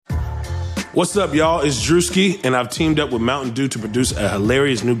What's up, y'all? It's Drewski, and I've teamed up with Mountain Dew to produce a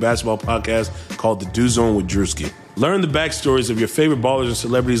hilarious new basketball podcast called The Dew Zone with Drewski. Learn the backstories of your favorite ballers and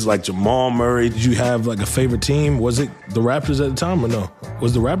celebrities like Jamal Murray. Did you have like a favorite team? Was it the Raptors at the time or no?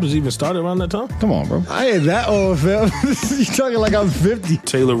 Was the Raptors even started around that time? Come on, bro. I ain't that old, fam. You talking like I'm 50.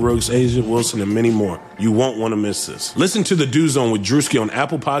 Taylor Rooks, Asia Wilson, and many more. You won't want to miss this. Listen to The Dew Zone with Drewski on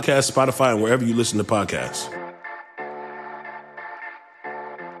Apple Podcasts, Spotify, and wherever you listen to podcasts.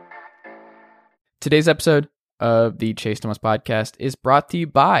 Today's episode of the Chase Thomas podcast is brought to you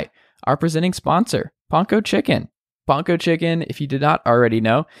by our presenting sponsor, Ponko Chicken. Ponko Chicken, if you did not already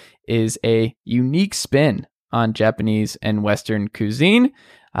know, is a unique spin on Japanese and Western cuisine.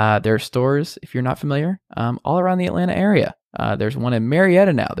 There are stores, if you're not familiar, all around the Atlanta area. There's one in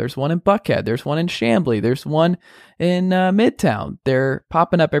Marietta now. There's one in Buckhead. There's one in Chamblee. There's one in Midtown. They're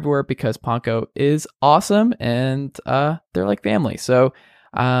popping up everywhere because Ponko is awesome and they're like family. So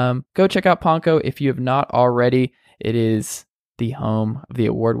go check out Ponko if you have not already. It is the home of the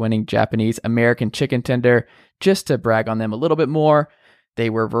award-winning Japanese American chicken tender. Just to brag on them a little bit more, they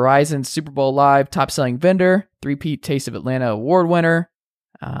were Verizon's Super Bowl Live top-selling vendor, three-peat Taste of Atlanta award winner,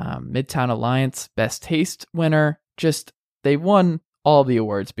 Midtown Alliance Best Taste winner. They won all the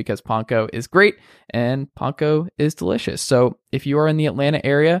awards because Ponko is great and Ponko is delicious. So if you are in the Atlanta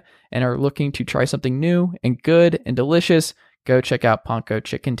area and are looking to try something new and good and delicious, go check out Ponko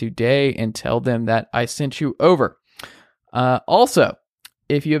Chicken today and tell them that I sent you over. Also,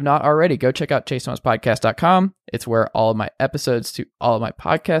 if you have not already, go check out chasethomaspodcast.com. It's where all of my episodes to all of my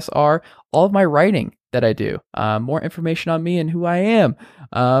podcasts are, all of my writing that I do, more information on me and who I am,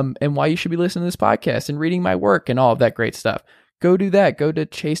 and why you should be listening to this podcast and reading my work and all of that great stuff. Go do that. Go to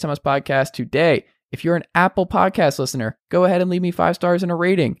Chase Thomas Podcast today. If you're an Apple Podcast listener, go ahead and leave me 5 stars and a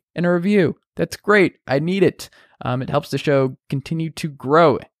rating and a review. That's great. I need it. It helps the show continue to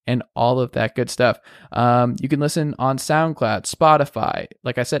grow and all of that good stuff. You can listen on SoundCloud, Spotify,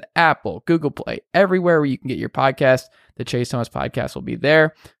 like I said, Apple, Google Play, everywhere where you can get your podcast. The Chase Thomas Podcast will be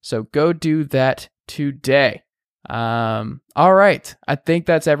there. So go do that today. All right. I think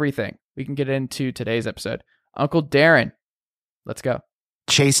that's everything. We can get into today's episode. Uncle Darren, let's go.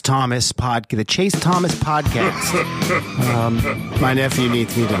 The Chase Thomas podcast. My nephew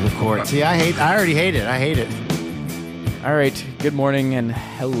needs me to record. See, I already hate it. I hate it. All right. Good morning and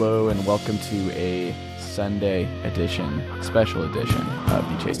hello and welcome to a Sunday edition, special edition of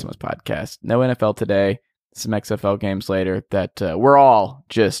the Chase Thomas podcast. No NFL today. Some XFL games later that we're all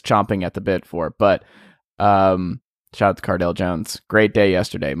just chomping at the bit for. But shout out to Cardale Jones. Great day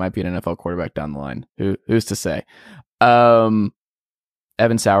yesterday. Might be an NFL quarterback down the line. Who's to say? Evan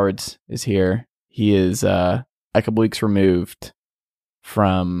Sowards is here. He is a couple weeks removed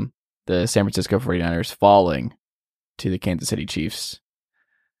from the San Francisco 49ers falling to the Kansas City Chiefs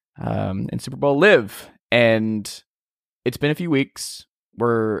in Super Bowl LIV. And it's been a few weeks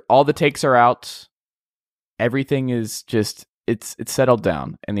where all the takes are out. Everything is just, it's settled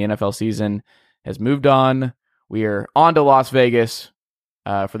down. And the NFL season has moved on. We are on to Las Vegas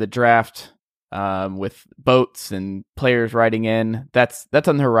for the draft with boats and players riding in. That's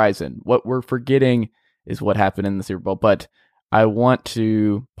on the horizon. What we're forgetting is what happened in the Super Bowl. But I want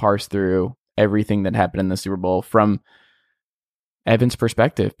to parse through everything that happened in the Super Bowl from Evan's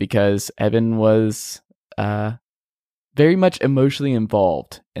perspective, because Evan was very much emotionally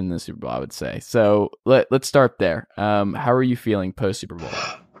involved in the Super Bowl, I would say. So let's start there. How are you feeling post Super Bowl?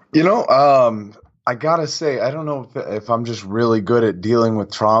 I gotta say, I don't know if I'm just really good at dealing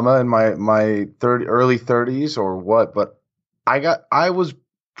with trauma in my early 30s or what, but I was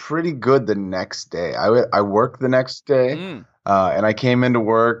pretty good the next day. I worked the next day. And I came into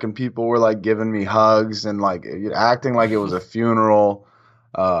work and people were like giving me hugs and like acting like it was a funeral,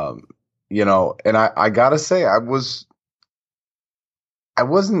 and I gotta say I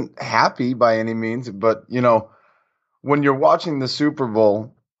wasn't happy by any means, but when you're watching the Super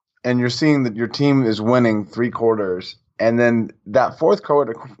Bowl and you're seeing that your team is winning 3 quarters and then that 4th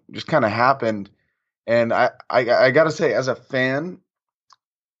quarter just kind of happened, and I gotta say, as a fan,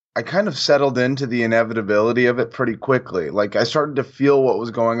 I kind of settled into the inevitability of it pretty quickly. Like I started to feel what was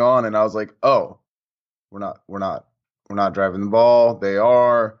going on, and I was like, "Oh, we're not driving the ball. They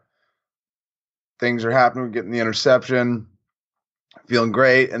are. Things are happening. We're getting the interception, feeling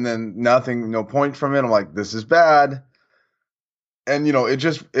great, and then nothing, no point from it. I'm like, this is bad." And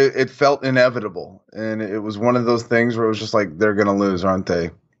it felt inevitable, and it was one of those things where it was just like, they're gonna lose, aren't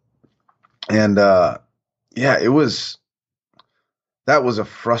they? And that was a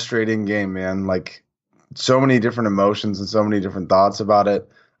frustrating game, man. Like so many different emotions and so many different thoughts about it.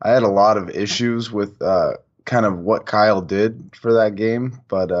 I had a lot of issues with kind of what Kyle did for that game.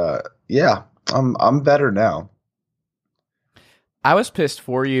 But yeah, I'm better now. I was pissed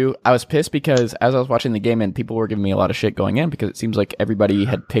for you. I was pissed because as I was watching the game and people were giving me a lot of shit going in because it seems like everybody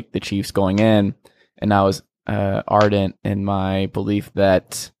had picked the Chiefs going in, and I was ardent in my belief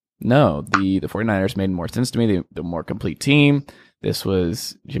that no, the 49ers made more sense to me, the more complete team. This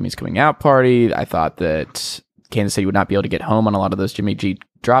was Jimmy's coming out party. I thought that Kansas City would not be able to get home on a lot of those Jimmy G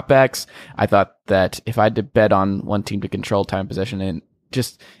dropbacks. I thought that if I had to bet on one team to control time possession and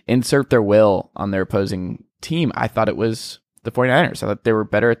just insert their will on their opposing team, I thought it was the 49ers. I thought they were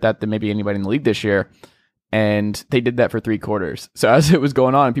better at that than maybe anybody in the league this year. And they did that for 3 quarters. So as it was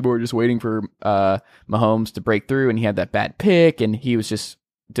going on, people were just waiting for Mahomes to break through, and he had that bad pick, and he was just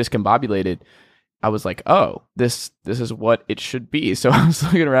discombobulated. I was like, oh, this is what it should be. So I was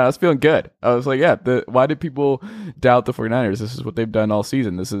looking around. I was feeling good. I was like, yeah, why did people doubt the 49ers? This is what they've done all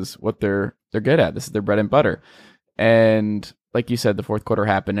season. This is what they're good at. This is their bread and butter. And like you said, the fourth quarter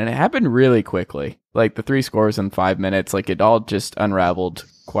happened, and it happened really quickly. Like the 3 scores in 5 minutes, like it all just unraveled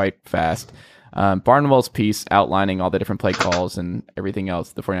quite fast. Barnwell's piece outlining all the different play calls and everything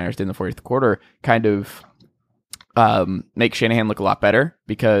else the 49ers did in the fourth quarter kind of make Shanahan look a lot better,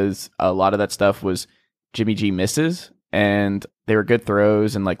 because a lot of that stuff was Jimmy G misses, and they were good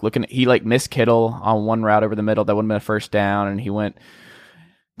throws, and he missed Kittle on one route over the middle that would have been a first down, and he went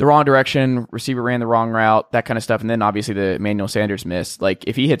the wrong direction, receiver ran the wrong route, that kind of stuff. And then obviously the Emmanuel Sanders miss. Like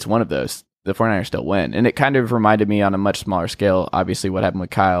if he hits one of those, the 49ers still win. And it kind of reminded me on a much smaller scale, obviously, what happened with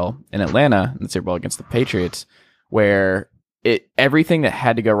Kyle in Atlanta in the Super Bowl against the Patriots, where everything that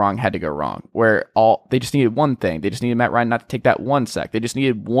had to go wrong, where they just needed one thing. They just needed Matt Ryan not to take that one sack. They just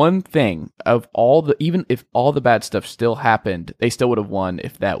needed one thing of even if all the bad stuff still happened, they still would have won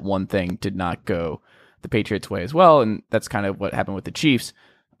if that one thing did not go the Patriots' way as well. And that's kind of what happened with the Chiefs.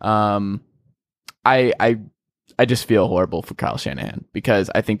 I just feel horrible for Kyle Shanahan,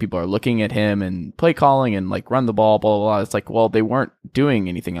 because I think people are looking at him and play calling and run the ball, blah, blah, blah. It's like, well, they weren't doing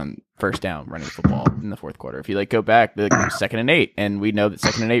anything on first down running the football in the fourth quarter. If you go back, it was 2nd and 8, and we know that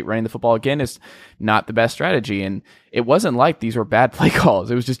 2nd and 8 running the football again is not the best strategy. And it wasn't like these were bad play calls.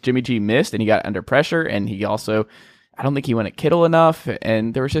 It was just Jimmy G missed, and he got under pressure, and he also, I don't think he went at Kittle enough,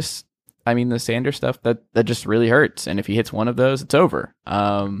 and there was just, the Sanders stuff that just really hurts. And if he hits one of those, it's over.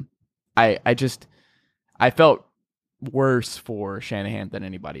 I felt worse for Shanahan than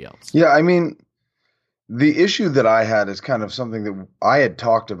anybody else. Yeah, the issue that I had is kind of something that I had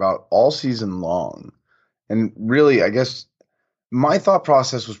talked about all season long. And really, I guess my thought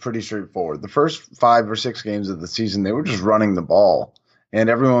process was pretty straightforward. The first 5 or 6 games of the season, they were just running the ball. And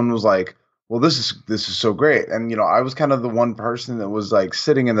everyone was like, well, this is so great. And, I was kind of the one person that was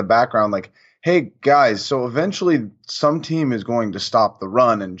sitting in the background hey, guys, so eventually some team is going to stop the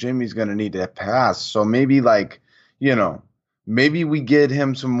run and Jimmy's going to need to pass. So maybe maybe we get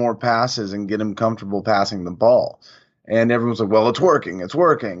him some more passes and get him comfortable passing the ball. And everyone's like, well, it's working. It's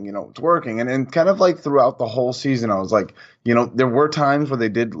working. It's working. And kind of throughout the whole season, I was there were times where they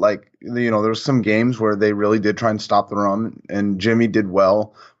did there was some games where they really did try and stop the run and Jimmy did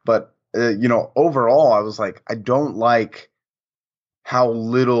well. But, overall, I was I don't like how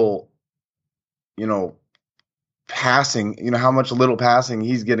little, passing, how much little passing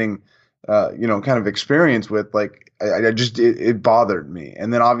he's getting, kind of experience with. It bothered me.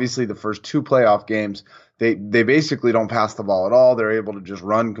 And then obviously the first 2 playoff games, they basically don't pass the ball at all. They're able to just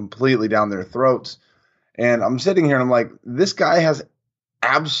run completely down their throats. And I'm sitting here and I'm like, this guy has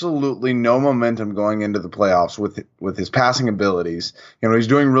absolutely no momentum going into the playoffs with his passing abilities. He's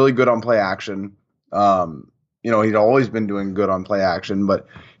doing really good on play action. He'd always been doing good on play action, but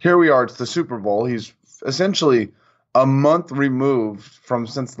here we are. It's the Super Bowl. He's essentially a month removed from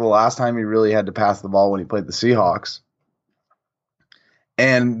since the last time he really had to pass the ball when he played the Seahawks.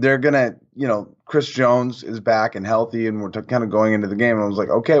 And they're going to, Chris Jones is back and healthy, and we're kind of going into the game. And I was like,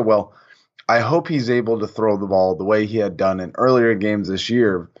 okay, well, I hope he's able to throw the ball the way he had done in earlier games this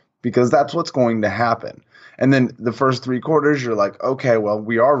year, because that's what's going to happen. And then the first 3 quarters, you're like, okay, well,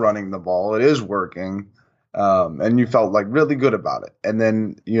 we are running the ball. It is working. And you felt really good about it. And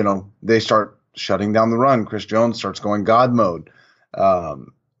then, they start shutting down the run. Chris Jones starts going God mode.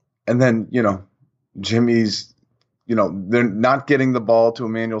 And then, Jimmy's, they're not getting the ball to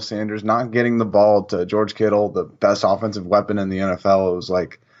Emmanuel Sanders, not getting the ball to George Kittle, the best offensive weapon in the NFL. It was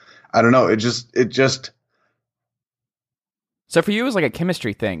I don't know. It just. So for you, it was a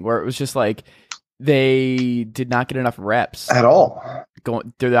chemistry thing where it was just they did not get enough reps at all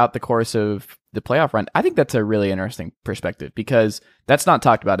going throughout the course of the playoff run. I think that's a really interesting perspective, because that's not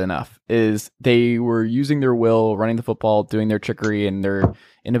talked about enough. Is they were using their will, running the football, doing their trickery and their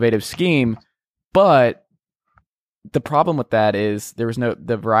innovative scheme, but the problem with that is there was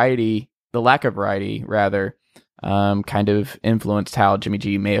the lack of variety rather, kind of influenced how Jimmy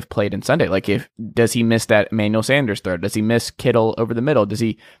G may have played in Sunday. Like, does he miss that Emmanuel Sanders throw? Does he miss Kittle over the middle? Does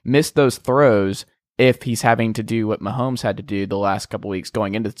he miss those throws if he's having to do what Mahomes had to do the last couple weeks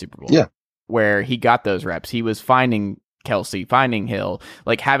going into the Super Bowl? Yeah. Where he got those reps. He was finding Kelsey, finding Hill,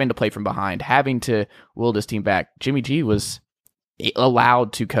 like having to play from behind, having to will his team back. Jimmy G was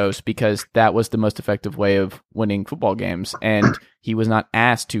allowed to coast because that was the most effective way of winning football games. And he was not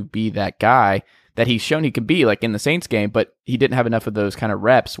asked to be that guy that he's shown he could be, like in the Saints game, but he didn't have enough of those kind of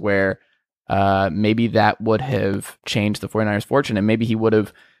reps where maybe that would have changed the 49ers' fortune, and maybe he would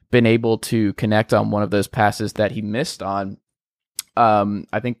have been able to connect on one of those passes that he missed on.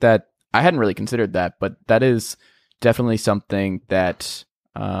 I think that I hadn't really considered that, but that is definitely something that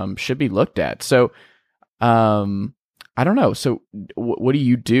should be looked at. So I don't know. So what do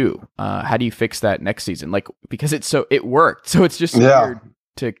you do? How do you fix that next season? Like, because it worked. So it's just weird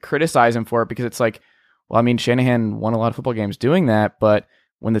to criticize him for it, because it's like, well, I mean, Shanahan won a lot of football games doing that, but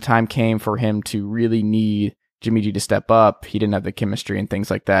when the time came for him to really need Jimmy G to step up, he didn't have the chemistry and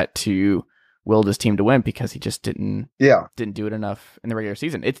things like that to willed his team to win because he just didn't do it enough in the regular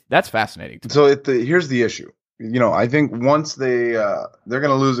season. That's fascinating. So here's the issue. I think once they're going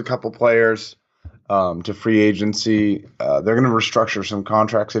to lose a couple players to free agency, they're going to restructure some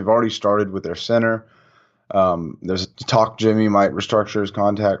contracts. They've already started with their center. There's talk Jimmy might restructure his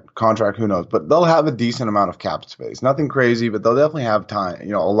contract. Who knows? But they'll have a decent amount of cap space. Nothing crazy, but they'll definitely have time.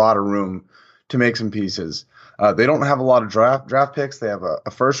 A lot of room to make some pieces. They don't have a lot of draft picks. They have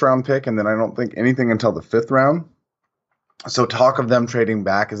a first round pick, and then I don't think anything until the 5th round. So talk of them trading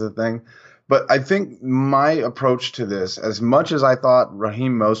back is a thing. But I think my approach to this, as much as I thought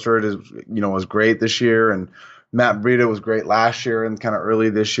Raheem Mostert was great this year, and Matt Breida was great last year and kind of early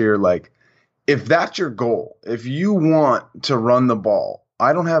this year, like, if that's your goal, if you want to run the ball,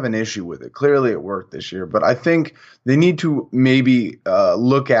 I don't have an issue with it. Clearly it worked this year, but I think they need to maybe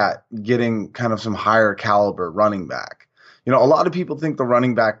look at getting kind of some higher caliber running back. A lot of people think the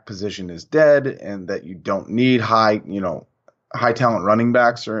running back position is dead and that you don't need high talent running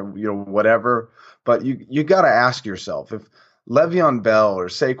backs or whatever. But you got to ask yourself, if Le'Veon Bell or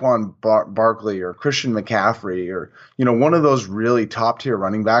Saquon Barkley or Christian McCaffrey or one of those really top tier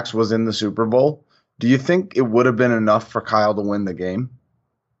running backs was in the Super Bowl, do you think it would have been enough for Kyle to win the game?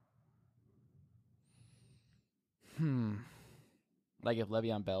 Like if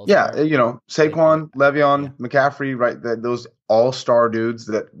Le'Veon Bell, Saquon, Le'Veon, McCaffrey, right? Those all-star dudes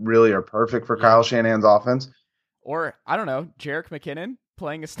that really are perfect for Kyle Shanahan's offense. Or I don't know, Jerick McKinnon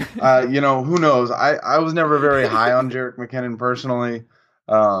playing who knows? I was never very high on Jerick McKinnon personally.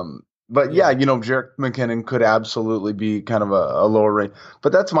 But Jerick McKinnon could absolutely be kind of a lower rate.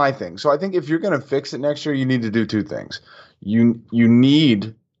 But that's my thing. So I think if you're going to fix it next year, you need to do two things. You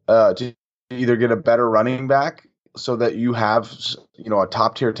need to either get a better running back so that you have a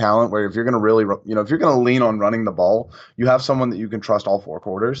top tier talent where if you're going to really if you're going to lean on running the ball, you have someone that you can trust all 4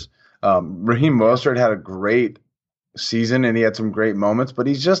 quarters. Raheem Mostert had a great season and he had some great moments, but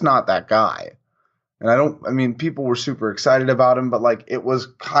he's just not that guy. And people were super excited about him, but like it was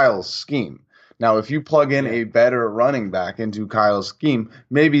Kyle's scheme. Now, if you plug in a better running back into Kyle's scheme,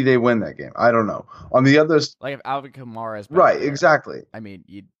 maybe they win that game. I don't know. On the other, like if Alvin Kamara is right, exactly. I mean,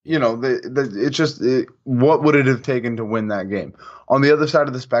 it's just what would it have taken to win that game? On the other side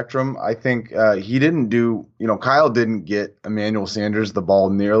of the spectrum, I think he didn't do. Kyle didn't get Emmanuel Sanders the ball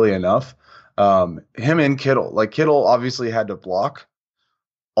nearly enough. Him and Kittle, Kittle obviously had to block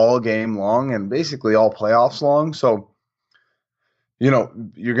all game long and basically all playoffs long. So,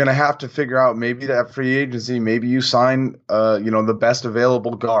 you're going to have to figure out maybe that free agency, maybe you sign, the best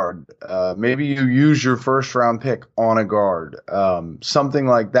available guard. Maybe you use your first round pick on a guard, something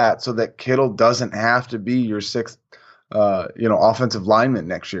like that, so that Kittle doesn't have to be your 6th, offensive lineman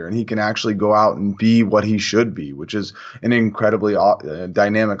next year. And he can actually go out and be what he should be, which is an incredibly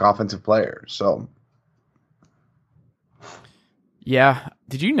dynamic offensive player. So. Yeah.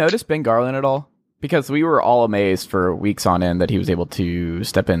 Did you notice Ben Garland at all? Because we were all amazed for weeks on end that he was able to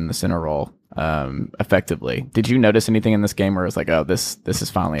step in the center role effectively. Did you notice anything in this game where it was like, oh, this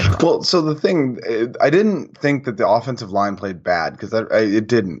is finally well, so the thing, I didn't think that the offensive line played bad because it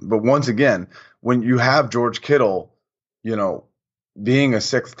didn't. But once again, when you have George Kittle, being a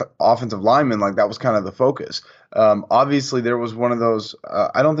 6th offensive lineman, like that was kind of the focus. Obviously, there was one of those,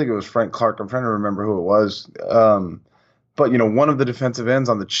 I don't think it was Frank Clark. I'm trying to remember who it was. But, one of the defensive ends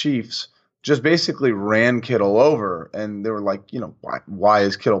on the Chiefs just basically ran Kittle over, and they were like, why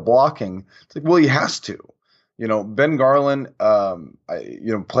is Kittle blocking? It's like, well, he has to. Ben Garland,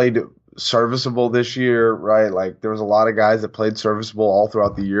 played serviceable this year, right? Like there was a lot of guys that played serviceable all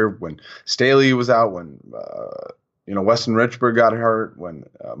throughout the year when Staley was out, when Weston Richburg got hurt, when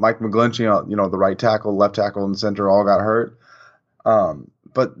Mike McGlinchey, the right tackle, left tackle, and center all got hurt.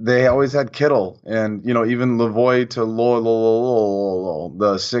 But they always had Kittle and even Lavoy to Lowell,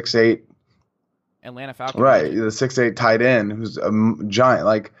 the 6'8" Atlanta Falcons, right? The 6'8" tight end who's a giant.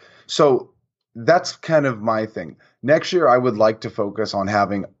 Like so. That's kind of my thing. Next year, I would like to focus on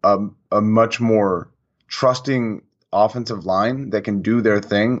having a much more trusting offensive line that can do their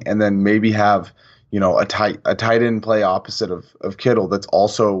thing, and then maybe have a tight end play opposite of Kittle that's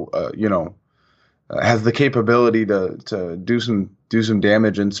also has the capability to do some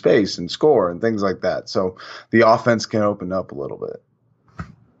damage in space and score and things like that. So the offense can open up a little bit.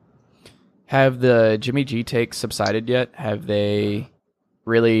 Have the Jimmy G takes subsided yet? Have they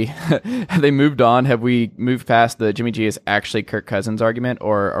really have they moved on? Have we moved past the Jimmy G is actually Kirk Cousins argument,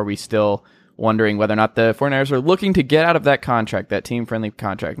 or are we still wondering whether or not the 49ers are looking to get out of that contract, that team-friendly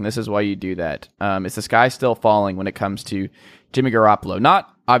contract, and this is why you do that? Is the sky still falling when it comes to Jimmy Garoppolo?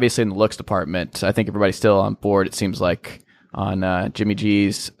 Not obviously in the looks department. I think everybody's still on board, it seems like, on Jimmy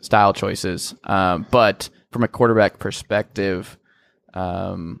G's style choices. But from a quarterback perspective,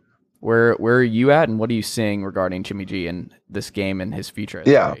 where are you at, and what are you seeing regarding Jimmy G and this game and his future as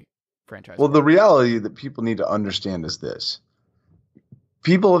a franchise? Well, the reality that people need to understand is this.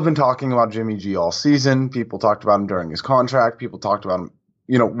 People have been talking about Jimmy G all season. People talked about him during his contract. People talked about him,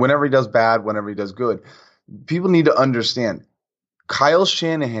 whenever he does bad, whenever he does good. People need to understand Kyle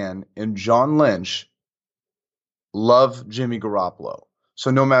Shanahan and John Lynch love Jimmy Garoppolo. So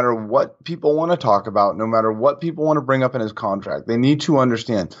no matter what people want to talk about, no matter what people want to bring up in his contract, they need to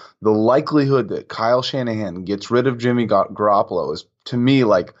understand the likelihood that Kyle Shanahan gets rid of Jimmy Garoppolo is, to me,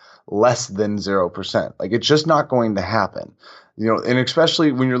 like less than 0%. Like it's just not going to happen. And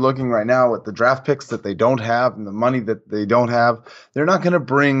especially when you're looking right now at the draft picks that they don't have and the money that they don't have, they're not going to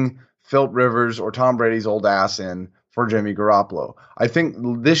bring Philip Rivers or Tom Brady's old ass in for Jimmy Garoppolo. I think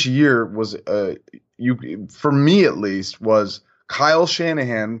this year was, for me at least, was Kyle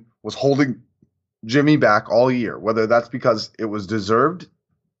Shanahan was holding Jimmy back all year, whether that's because it was deserved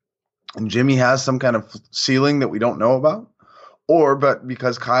and Jimmy has some kind of ceiling that we don't know about, but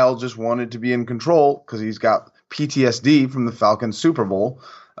because Kyle just wanted to be in control because he's got PTSD from the Falcons Super Bowl.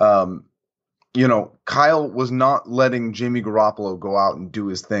 Kyle was not letting Jimmy Garoppolo go out and do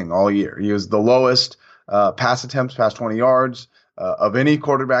his thing all year. He was the lowest pass attempts past 20 yards of any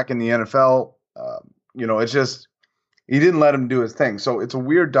quarterback in the NFL. It's just, he didn't let him do his thing. So it's a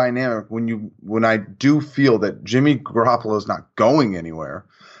weird dynamic when I do feel that Jimmy Garoppolo is not going anywhere.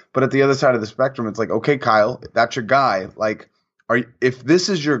 But at the other side of the spectrum, it's like, okay, Kyle, that's your guy. Like, if this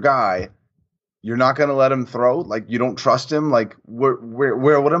is your guy, you're not going to let him throw? Like, you don't trust him? Like,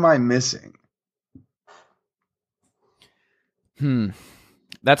 what am I missing?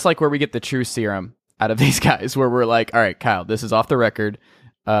 That's like where we get the true serum out of these guys, where we're like, all right, Kyle, this is off the record.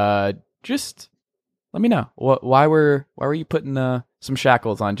 Just let me know. Why were you putting some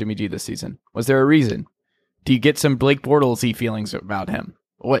shackles on Jimmy G this season? Was there a reason? Do you get some Blake Bortles-y feelings about him?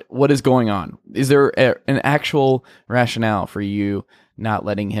 What is going on? Is there an actual rationale for you not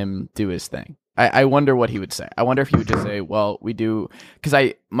letting him do his thing? I wonder what he would say. I wonder if he would just say, well, we do,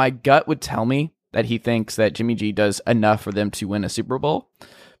 because my gut would tell me that he thinks that Jimmy G does enough for them to win a Super Bowl.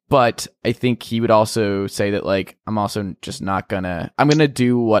 But I think he would also say that, like, I'm also just I'm going to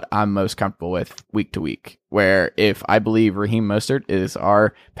do what I'm most comfortable with week to week, where if I believe Raheem Mostert is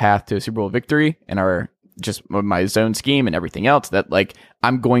our path to a Super Bowl victory and just my zone scheme and everything else, that, like,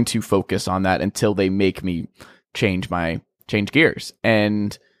 I'm going to focus on that until they make me change gears.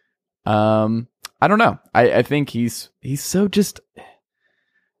 And, I don't know. I think he's so just,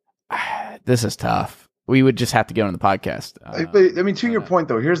 this is tough. We would just have to get on the podcast. But to your point,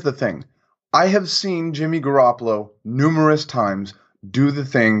 though, here's the thing. I have seen Jimmy Garoppolo numerous times do the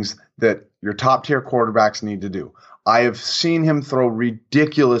things that your top-tier quarterbacks need to do. I have seen him throw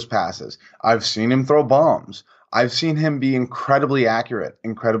ridiculous passes. I've seen him throw bombs. I've seen him be incredibly accurate,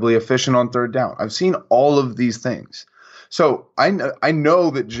 incredibly efficient on third down. I've seen all of these things. So I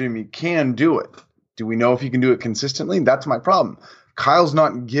know that Jimmy can do it. Do we know if he can do it consistently? That's my problem. Kyle's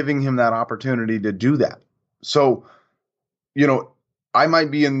not giving him that opportunity to do that. So, I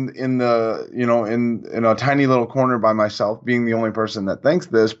might be in a tiny little corner by myself, being the only person that thinks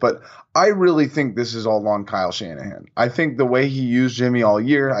this, but I really think this is all on Kyle Shanahan. I think the way he used Jimmy all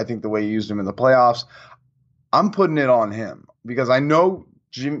year, I think the way he used him in the playoffs, I'm putting it on him because I know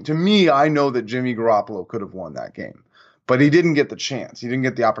that Jimmy Garoppolo could have won that game. but he didn't get the chance. He didn't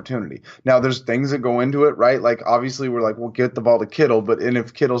get the opportunity. Now, there's things that go into it, right? Like, obviously, we're like, we'll get the ball to Kittle, and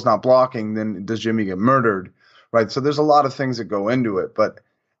if Kittle's not blocking, then does Jimmy get murdered, right? So there's a lot of things that go into it. But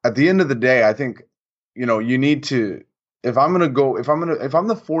at the end of the day, I think, you need to, if I'm the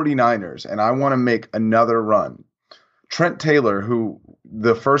 49ers and I want to make another run, Trent Taylor, who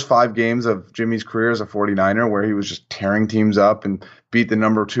the first 5 games of Jimmy's career as a 49er, where he was just tearing teams up and beat the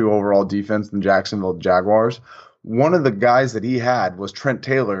number 2 overall defense in Jacksonville Jaguars, one of the guys that he had was Trent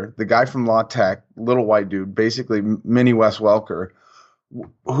Taylor, the guy from La Tech, little white dude, basically mini Wes Welker,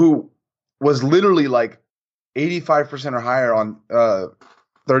 who was literally like 85% or higher on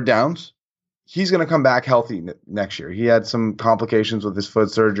third downs. He's going to come back healthy next year. He had some complications with his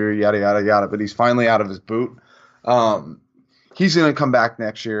foot surgery, yada, yada, yada, but he's finally out of his boot. He's going to come back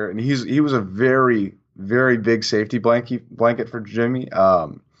next year, and he was a very, very big safety blanket for Jimmy.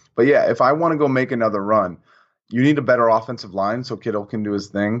 But yeah, if I want to go make another run, you need a better offensive line so Kittle can do his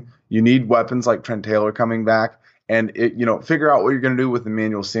thing. You need weapons like Trent Taylor coming back, and figure out what you're going to do with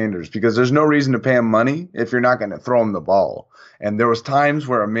Emmanuel Sanders, because there's no reason to pay him money if you're not going to throw him the ball. And there was times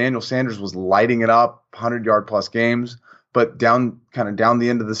where Emmanuel Sanders was lighting it up, 100-yard plus games, but down the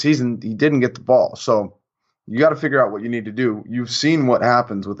end of the season, he didn't get the ball. So you got to figure out what you need to do. You've seen what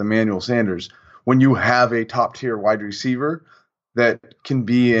happens with Emmanuel Sanders when you have a top-tier wide receiver that can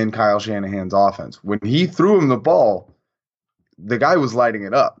be in Kyle Shanahan's offense. When he threw him the ball, the guy was lighting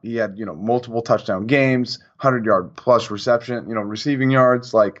it up. He had, multiple touchdown games, 100-yard plus reception, receiving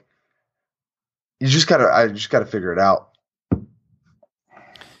yards. Like, I just gotta figure it out.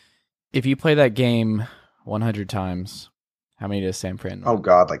 If you play that game 100 times, how many does Sam Fran win? Oh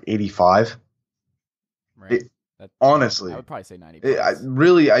God, like 85. Right. Honestly, I would probably say 90.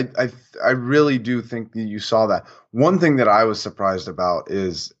 I really do think that you saw that. One thing that I was surprised about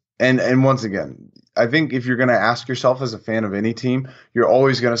is, and once again, I think if you're going to ask yourself as a fan of any team, you're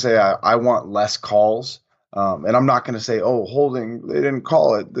always going to say, I want less calls. And I'm not going to say, oh, holding, they didn't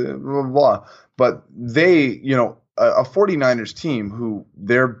call it, blah, blah, blah. But they, a 49ers team who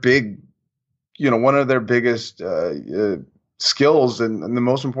their big, one of their biggest skills and the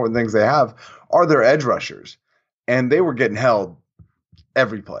most important things they have are their edge rushers. And they were getting held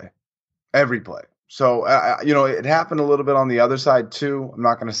every play. So, it happened a little bit on the other side too. I'm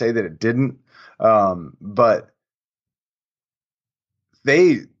not going to say that it didn't. But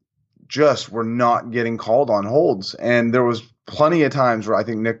they just were not getting called on holds. And there was plenty of times where I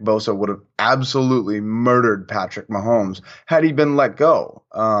think Nick Bosa would have absolutely murdered Patrick Mahomes had he been let go.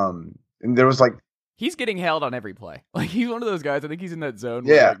 And there was he's getting held on every play. Like, he's one of those guys. I think he's in that zone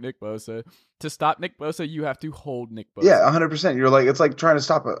where Nick Bosa. To stop Nick Bosa, you have to hold Nick Bosa. Yeah, 100%. You're like, it's like trying to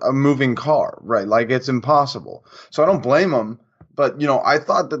stop a moving car, right? Like, it's impossible. So I don't blame him. But, I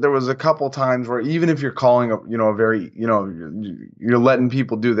thought that there was a couple times where even if you're calling a very, you're letting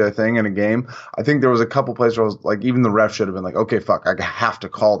people do their thing in a game, I think there was a couple plays where I was like, even the ref should have been like, okay, fuck, I have to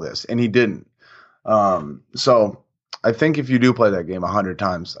call this. And he didn't. So I think if you do play that game 100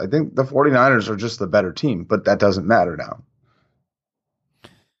 times, I think the 49ers are just the better team, but that doesn't matter now.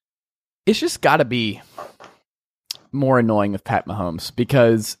 It's just got to be more annoying with Pat Mahomes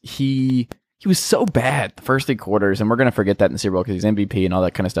because he was so bad the first 3 quarters, and we're going to forget that in the Super Bowl because he's MVP and all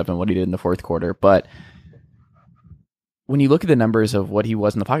that kind of stuff and what he did in the fourth quarter. But when you look at the numbers of what he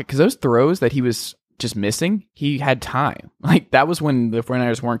was in the pocket, because those throws that he was just missing, he had time. Like, that was when the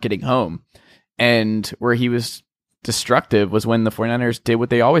 49ers weren't getting home. And where he was destructive was when the 49ers did what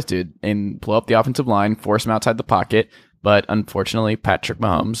they always did and blow up the offensive line, force him outside the pocket. But unfortunately, Patrick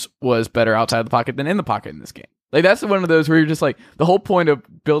Mahomes was better outside the pocket than in the pocket in this game. Like, that's one of those where you're just like, the whole point of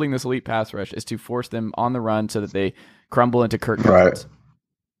building this elite pass rush is to force them on the run so that they crumble into Kirk Cousins. Right.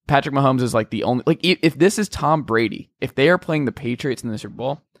 Patrick Mahomes is like the only, like, if this is Tom Brady, if they are playing the Patriots in the Super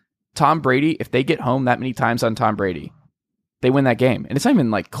Bowl, Tom Brady, if they get home that many times on Tom Brady, they win that game. And it's not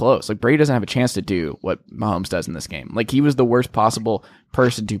even like close. Like, Brady doesn't have a chance to do what Mahomes does in this game. Like, he was the worst possible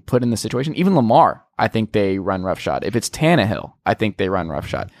person to put in the situation. Even Lamar, I think they run roughshod. If it's Tannehill, I think they run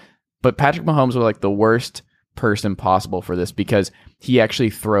roughshod. But Patrick Mahomes was like the worst person possible for this because he actually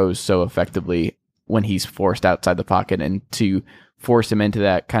throws so effectively when he's forced outside the pocket, and to force him into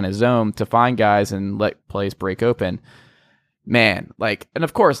that kind of zone to find guys and let plays break open. Man, like, and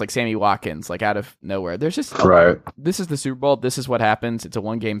of course, like Sammy Watkins, like out of nowhere. There's just This is the Super Bowl. This is what happens. It's a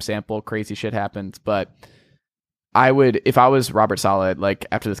 1-game sample. Crazy shit happens. But I would, if I was Robert Saleh, like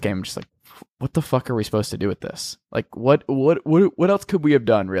after this game, I'm just like, what the fuck are we supposed to do with this? Like, what else could we have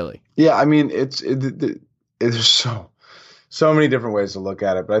done, really? Yeah, I mean, there's so many different ways to look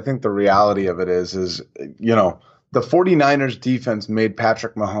at it, but I think the reality of it is the 49ers defense made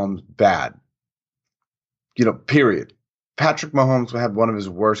Patrick Mahomes bad. Period. Patrick Mahomes had one of his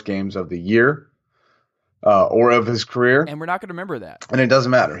worst games of the year or of his career. And we're not going to remember that. And it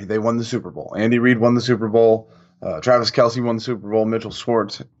doesn't matter. They won the Super Bowl. Andy Reid won the Super Bowl. Travis Kelce won the Super Bowl. Mitchell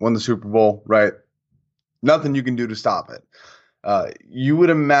Schwartz won the Super Bowl, right? Nothing you can do to stop it. You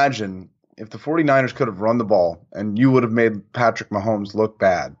would imagine if the 49ers could have run the ball and you would have made Patrick Mahomes look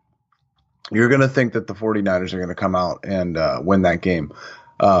bad, you're going to think that the 49ers are going to come out and win that game.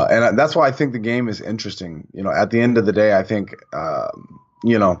 And that's why I think the game is interesting. At the end of the day, I think,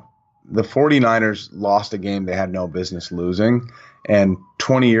 the 49ers lost a game they had no business losing. And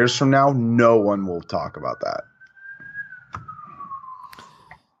 20 years from now, no one will talk about that.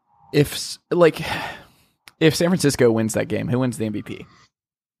 If San Francisco wins that game, who wins the MVP?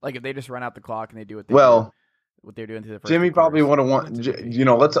 Like if they just run out the clock and they do what they're doing through the first Jimmy probably would have won.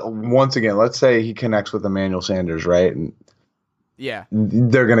 Let's say he connects with Emmanuel Sanders, right? And yeah,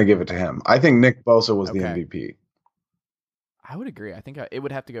 they're going to give it to him. I think Nick Bosa was the MVP. I would agree. I think it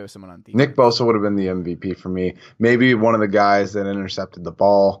would have to go with someone on defense. Nick Bosa would have been the MVP for me. Maybe one of the guys that intercepted the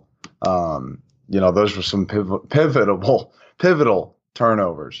ball. Those were some pivotal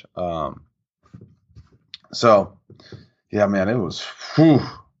turnovers. So, yeah, man, it was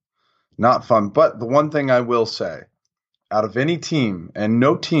not fun. But the one thing I will say, out of any team, and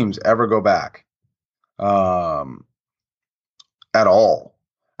no teams ever go back at all.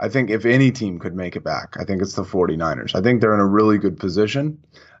 I think if any team could make it back, I think it's the 49ers. I think they're in a really good position.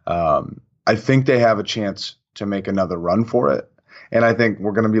 I think they have a chance to make another run for it. And I think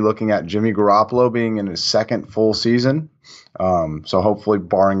we're going to be looking at Jimmy Garoppolo being in his second full season. So hopefully,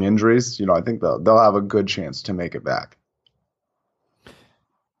 barring injuries, I think they'll have a good chance to make it back.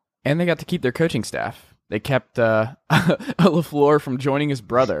 And they got to keep their coaching staff. They kept LaFleur from joining his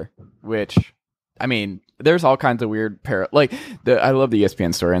brother, which, I mean, there's all kinds of weird I love the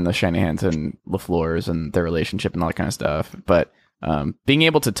ESPN story and the Shanahans and LaFleurs and their relationship and all that kind of stuff. But being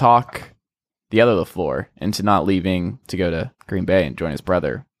able to talk the other LaFleur into not leaving to go to Green Bay and join his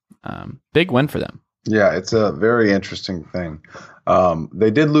brother, big win for them. Yeah, it's a very interesting thing. They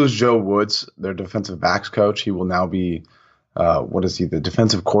did lose Joe Woods, their defensive backs coach. He will now be, the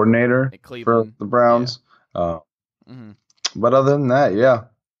defensive coordinator for the Browns. Yeah. But other than that, yeah.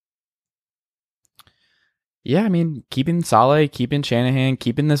 Yeah, I mean, keeping Saleh, keeping Shanahan,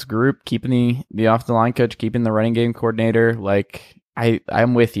 keeping this group, keeping the off-the-line coach, keeping the running game coordinator,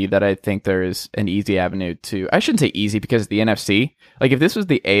 I'm with you that I think there is an easy avenue to... I shouldn't say easy because the NFC. If this was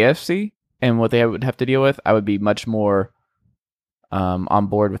the AFC and what they would have to deal with, I would be much more on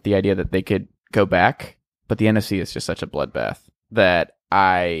board with the idea that they could go back. But the NFC is just such a bloodbath that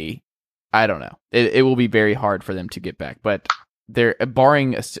I don't know. It will be very hard for them to get back. But they're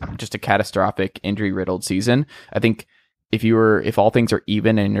barring just a catastrophic injury-riddled season. I think if all things are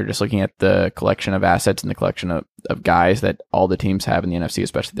even and you're just looking at the collection of assets and the collection of guys that all the teams have in the NFC,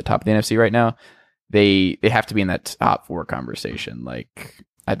 especially the top of the NFC right now, they have to be in that top four conversation.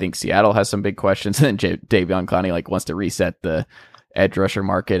 I think Seattle has some big questions, and then Davion Clowney wants to reset the edge rusher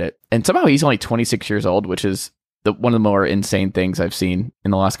market, and somehow he's only 26 years old, which is one of the more insane things I've seen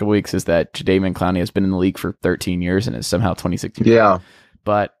in the last couple of weeks is that Jadeveon Clowney has been in the league for 13 years and is somehow 26 years old.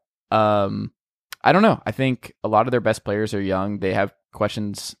 But I don't know. I think a lot of their best players are young. They have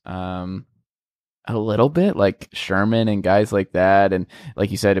questions a little bit, like Sherman and guys like that. And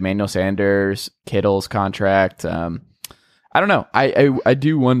like you said, Emmanuel Sanders, Kittle's contract. I don't know. I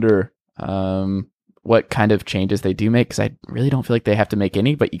do wonder what kind of changes they do make, because I really don't feel like they have to make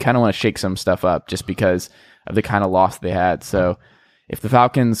any, but you kind of want to shake some stuff up just because of the kind of loss they had. So if the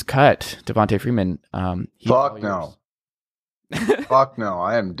Falcons cut Devontae Freeman, fuck no. Fuck no.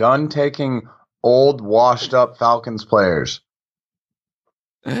 I am done taking old, washed up Falcons players.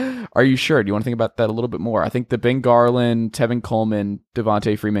 Are you sure? Do you want to think about that a little bit more? I think the Ben Garland, Tevin Coleman,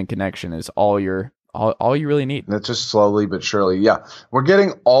 Devontae Freeman connection is all you really need. That's just slowly but surely. Yeah. We're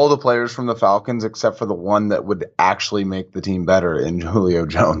getting all the players from the Falcons except for the one that would actually make the team better in Julio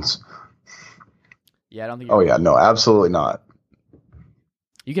Jones. Yeah, I don't think. Oh, yeah. No, absolutely not.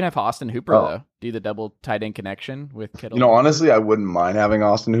 You can have Austin Hooper, though. Do the double tight end connection with Kittle. Honestly, I wouldn't mind having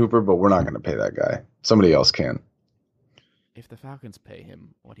Austin Hooper, but we're not going to pay that guy. Somebody else can. If the Falcons pay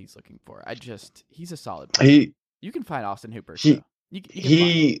him what he's looking for, he's a solid player. You can find Austin Hooper.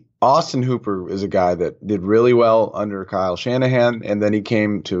 Austin Hooper is a guy that did really well under Kyle Shanahan, and then he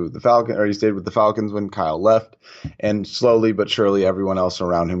came to the Falcons, or he stayed with the Falcons when Kyle left, and slowly but surely everyone else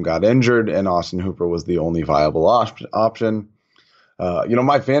around him got injured, and Austin Hooper was the only viable option.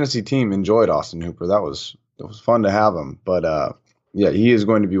 My fantasy team enjoyed Austin Hooper. It was fun to have him, but he is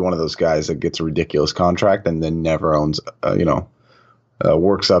going to be one of those guys that gets a ridiculous contract and then never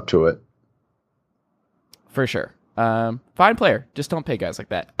works up to it. For sure. Fine player. Just don't pay guys like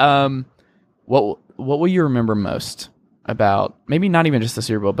that. What will you remember most about, maybe not even just the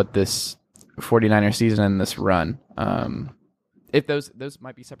Super Bowl, but this 49er season and this run? If those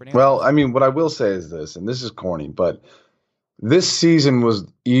might be separate answers. Well, I mean, what I will say is this, and this is corny, but this season was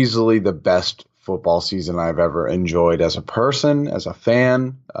easily the best football season I've ever enjoyed as a person, as a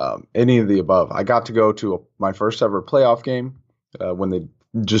fan, any of the above. I got to go to my first ever playoff game when they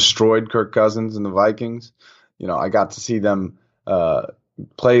destroyed Kirk Cousins and the Vikings. I got to see them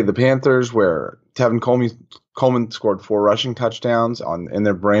play the Panthers, where Tevin Coleman scored 4 rushing touchdowns in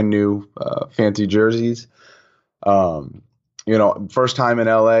their brand new fancy jerseys. First time in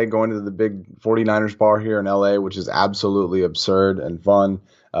LA, going to the big 49ers bar here in LA, which is absolutely absurd and fun.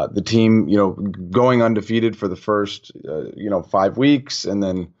 The team, going undefeated for the first, 5 weeks, and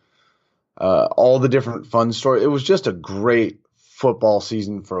then all the different fun stories. It was just a great football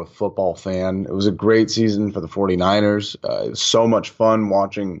season for a football fan. It was a great season for the 49ers. It was so much fun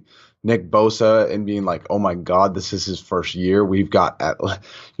watching Nick Bosa and being like, oh my God, this is his first year. We've got,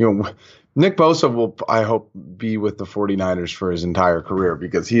 Nick Bosa will, I hope, be with the 49ers for his entire career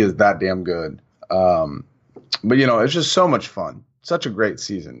because he is that damn good. But it's just so much fun. Such a great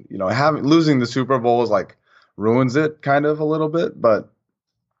season. Losing the Super Bowl is ruins it kind of a little bit, but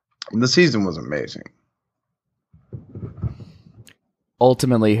the season was amazing.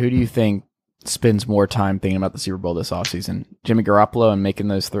 Ultimately, who do you think spends more time thinking about the Super Bowl this offseason? Jimmy Garoppolo and making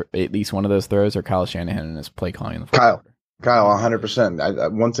those at least one of those throws, or Kyle Shanahan and his play calling in the fourth quarter? Kyle,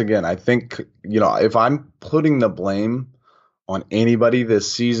 100%. Once again, I think, if I'm putting the blame on anybody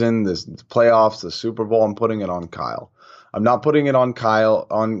this season, the playoffs, the Super Bowl, I'm putting it on Kyle. I'm not putting it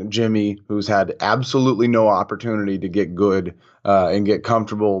on Jimmy, who's had absolutely no opportunity to get good and get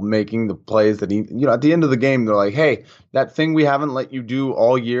comfortable making the plays that he, at the end of the game, they're like, hey, that thing we haven't let you do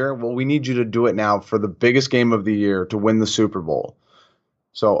all year, well, we need you to do it now for the biggest game of the year to win the Super Bowl.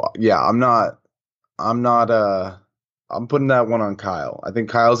 So, yeah, I'm putting that one on Kyle. I think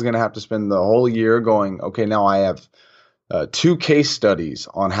Kyle's going to have to spend the whole year going, okay, now I have 2 case studies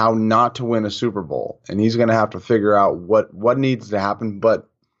on how not to win a Super Bowl, and he's going to have to figure out what needs to happen. But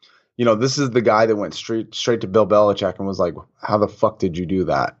this is the guy that went straight to Bill Belichick and was like, how the fuck did you do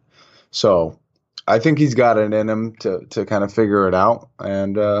that? So I think he's got it in him to kind of figure it out,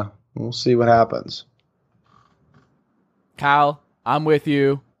 and we'll see what happens. Kyle, I'm with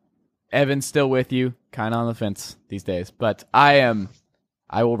you. Evan's still with you. Kind of on the fence these days, but I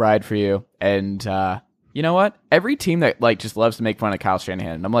will ride for you. And you know what? Every team that just loves to make fun of Kyle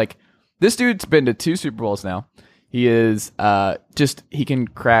Shanahan, and I'm like, this dude's been to 2 Super Bowls now. He is he can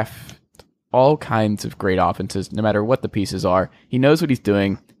craft all kinds of great offenses, no matter what the pieces are. He knows what he's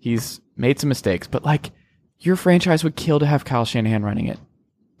doing. He's made some mistakes, but your franchise would kill to have Kyle Shanahan running it.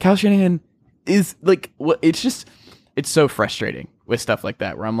 Kyle Shanahan is what? It's so frustrating with stuff like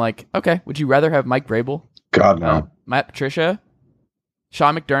that, where I'm like, okay, would you rather have Mike Vrabel, God no, Matt Patricia,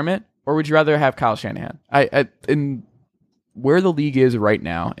 Sean McDermott, or would you rather have Kyle Shanahan? In where the league is right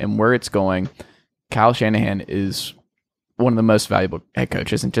now and where it's going, Kyle Shanahan is one of the most valuable head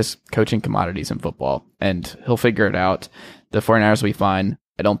coaches and just coaching commodities in football, and he'll figure it out. The 49ers will be fine.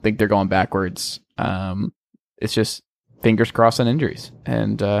 I don't think they're going backwards. It's just fingers crossed on injuries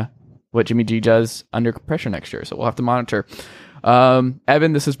and what Jimmy G does under pressure next year. So we'll have to monitor.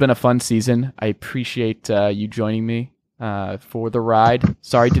 Evan, this has been a fun season. I appreciate you joining me for the ride.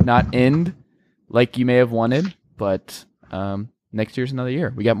 Sorry it did not end like you may have wanted, but next year's another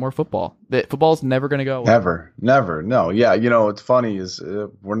year. We got more football. Football's never going to go away. Never. No. Yeah. What's funny is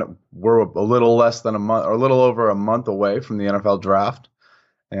we're a little less than a month, or a little over a month away from the NFL draft,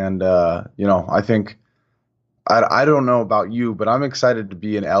 and I think. I don't know about you, but I'm excited to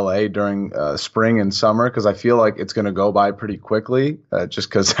be in LA during spring and summer because I feel like it's going to go by pretty quickly just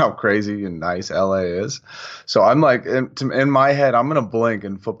because how crazy and nice LA is. So I'm like, in my head, I'm going to blink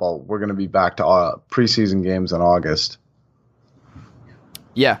in football. We're going to be back to preseason games in August.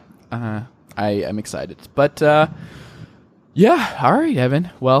 Yeah, I am excited. But yeah, all right,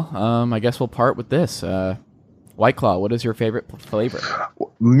 Evan. Well, I guess we'll part with this. White Claw, what is your favorite flavor?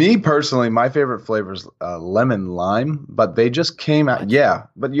 Me personally, my favorite flavor is lemon lime, but they just came out. Yeah,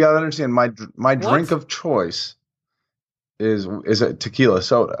 but you gotta understand, my drink of choice is a tequila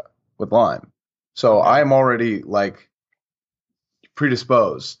soda with lime. So okay. I am already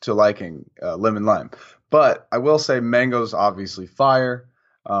predisposed to liking lemon lime. But I will say mango's obviously fire.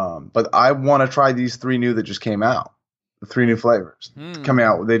 But I want to try these 3 new that just came out. The 3 new flavors coming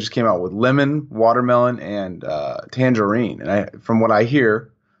out. They just came out with lemon, watermelon, and tangerine. And from what I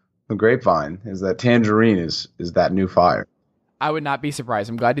hear, the grapevine is that tangerine is that new fire. I would not be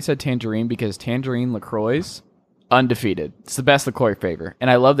surprised. I'm glad you said tangerine because tangerine LaCroix Undefeated. It's the best LaCroix flavor.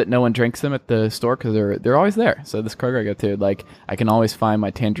 And I love that no one drinks them at the store because they're always there. So this Kroger I go to, like, I can always find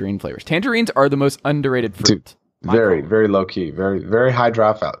my tangerine flavors. Tangerines are the most underrated fruit. Very, very low key. Very, very high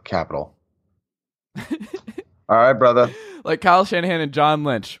dropout capital. All right, brother. Like Kyle Shanahan and John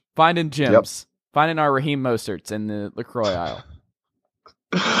Lynch. Finding gyms. Finding our Raheem Mosterts in the LaCroix aisle.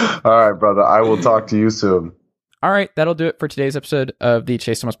 All right, brother. I will talk to you soon. All right. That'll do it for today's episode of the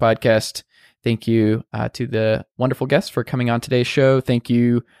Chase Thomas Podcast. Thank you to the wonderful guests for coming on today's show. Thank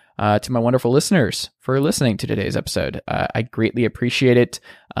you to my wonderful listeners for listening to today's episode. I greatly appreciate it.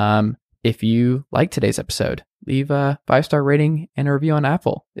 If you like today's episode, leave a 5-star rating and a review on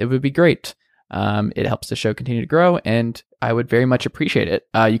Apple. It would be great. It helps the show continue to grow, and I would very much appreciate it.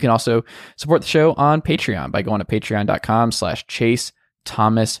 You can also support the show on Patreon by going to patreon.com/Chase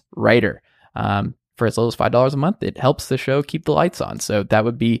Thomas Writer. For as little as $5 a month, it helps the show keep the lights on. So that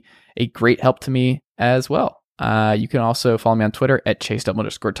would be a great help to me as well. You can also follow me on Twitter at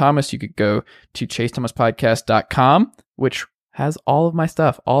 @Chase_Thomas. You could go to chasethomaspodcast.com, which has all of my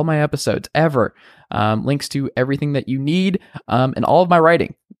stuff, all my episodes ever, links to everything that you need, and all of my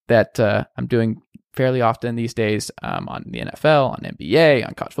writing that I'm doing fairly often these days on the NFL, on NBA,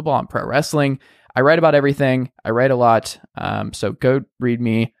 on college football, on pro wrestling. I write about everything. I write a lot. So go read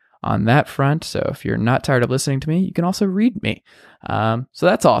me on that front. So if you're not tired of listening to me, you can also read me. So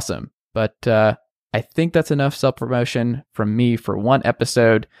that's awesome. But I think that's enough self-promotion from me for one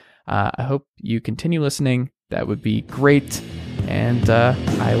episode. I hope you continue listening. That would be great. And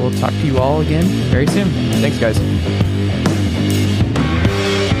I will talk to you all again very soon. Thanks, guys.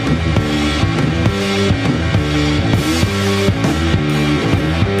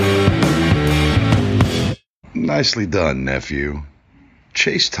 Nicely done, nephew.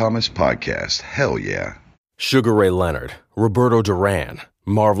 Chase Thomas Podcast. Hell yeah. Sugar Ray Leonard, Roberto Duran,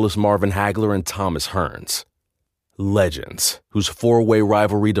 Marvelous Marvin Hagler, and Thomas Hearns. Legends, whose four-way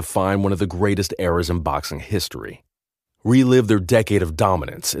rivalry defined one of the greatest eras in boxing history. Relive their decade of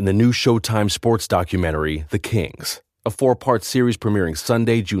dominance in the new Showtime sports documentary, The Kings, a 4-part series premiering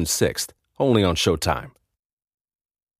Sunday, June 6th, only on Showtime.